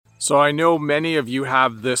So I know many of you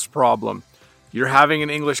have this problem. You're having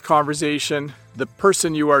an English conversation, the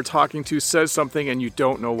person you are talking to says something and you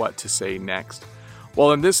don't know what to say next.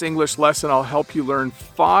 Well, in this English lesson, I'll help you learn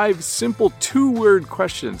 5 simple 2-word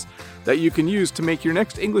questions that you can use to make your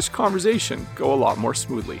next English conversation go a lot more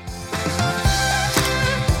smoothly.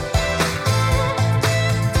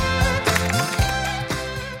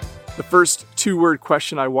 The first 2-word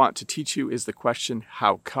question I want to teach you is the question,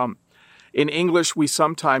 how come? In English, we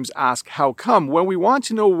sometimes ask how come when we want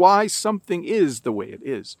to know why something is the way it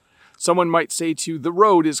is. Someone might say to you, the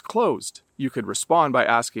road is closed. You could respond by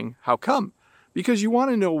asking, how come? Because you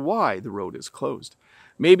want to know why the road is closed.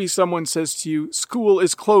 Maybe someone says to you, school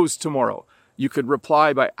is closed tomorrow. You could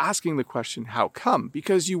reply by asking the question, how come?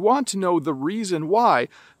 Because you want to know the reason why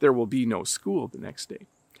there will be no school the next day.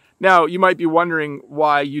 Now, you might be wondering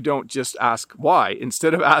why you don't just ask why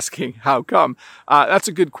instead of asking how come. That's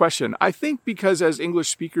a good question. I think because as English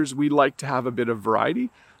speakers, we like to have a bit of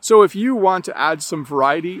variety. So if you want to add some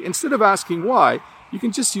variety, instead of asking why, you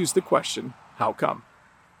can just use the question, how come?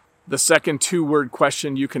 The second 2-word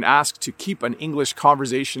question you can ask to keep an English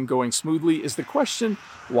conversation going smoothly is the question,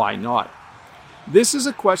 why not? This is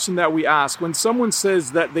a question that we ask when someone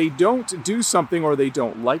says that they don't do something or they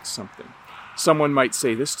don't like something. Someone might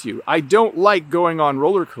say this to you, I don't like going on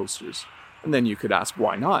roller coasters. And then you could ask,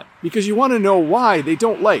 why not? Because you want to know why they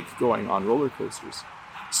don't like going on roller coasters.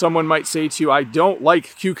 Someone might say to you, I don't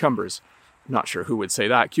like cucumbers. I'm not sure who would say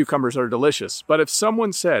that. Cucumbers are delicious. But if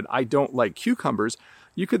someone said, I don't like cucumbers,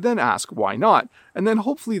 you could then ask, why not? And then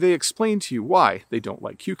hopefully they explain to you why they don't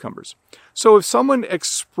like cucumbers. So if someone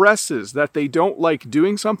expresses that they don't like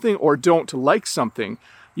doing something or don't like something,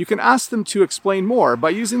 you can ask them to explain more by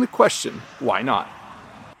using the question, why not?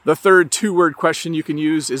 The third 2-word question you can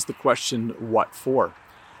use is the question, what for?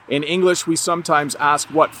 In English, we sometimes ask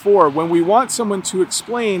what for when we want someone to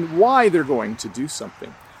explain why they're going to do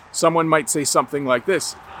something. Someone might say something like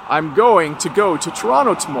this, I'm going to go to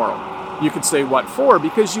Toronto tomorrow. You could say what for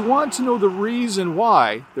because you want to know the reason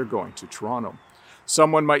why they're going to Toronto.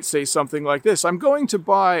 Someone might say something like this, I'm going to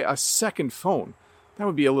buy a second phone. That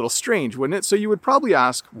would be a little strange, wouldn't it? So you would probably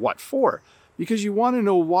ask, what for? Because you want to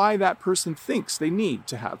know why that person thinks they need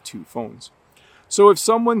to have 2 phones. So if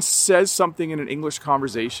someone says something in an English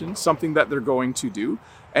conversation, something that they're going to do,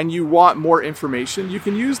 and you want more information, you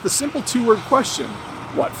can use the simple 2-word question,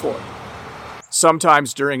 what for?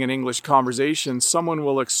 Sometimes during an English conversation, someone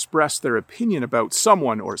will express their opinion about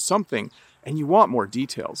someone or something, and you want more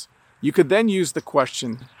details. You could then use the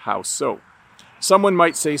question, how so? Someone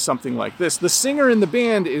might say something like this, the singer in the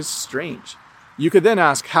band is strange. You could then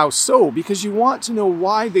ask, how so? Because you want to know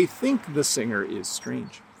why they think the singer is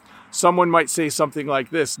strange. Someone might say something like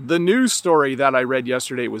this, the news story that I read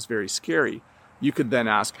yesterday was very scary. You could then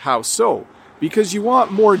ask, how so? Because you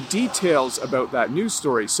want more details about that news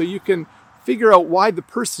story so you can figure out why the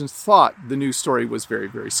person thought the news story was very,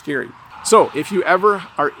 very scary. So if you ever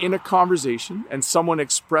are in a conversation and someone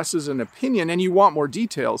expresses an opinion and you want more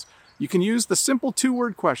details, you can use the simple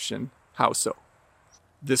 2-word question, how so?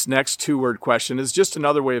 This next 2-word question is just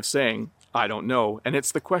another way of saying, I don't know, and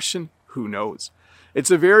it's the question, who knows? It's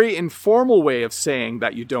a very informal way of saying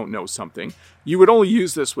that you don't know something. You would only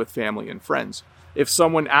use this with family and friends. If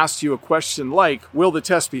someone asked you a question like, will the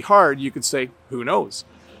test be hard? You could say, who knows?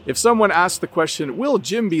 If someone asked the question, will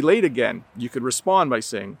Jim be late again? You could respond by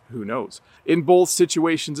saying, who knows? In both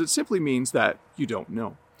situations, it simply means that you don't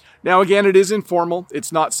know. Now, again, it is informal.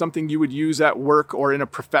 It's not something you would use at work or in a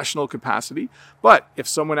professional capacity. But if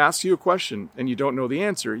someone asks you a question and you don't know the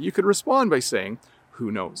answer, you could respond by saying,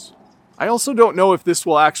 who knows? I also don't know if this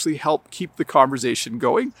will actually help keep the conversation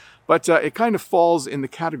going, but it kind of falls in the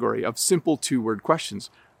category of simple 2-word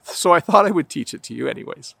questions. So I thought I would teach it to you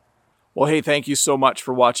anyways. Well, hey, thank you so much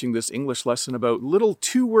for watching this English lesson about little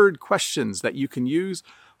 2-word questions that you can use,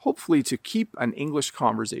 hopefully to keep an English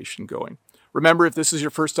conversation going. Remember, if this is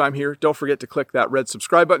your first time here, don't forget to click that red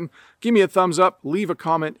subscribe button, give me a thumbs up, leave a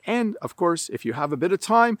comment, and of course, if you have a bit of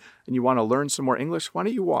time and you want to learn some more English, why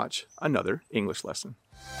don't you watch another English lesson?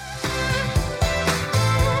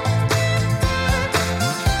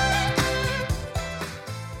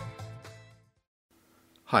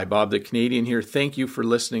 Hi, Bob the Canadian here. Thank you for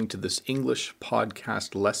listening to this English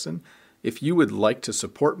podcast lesson. If you would like to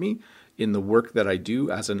support me in the work that I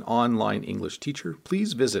do as an online English teacher,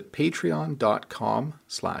 please visit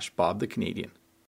patreon.com/BobTheCanadian.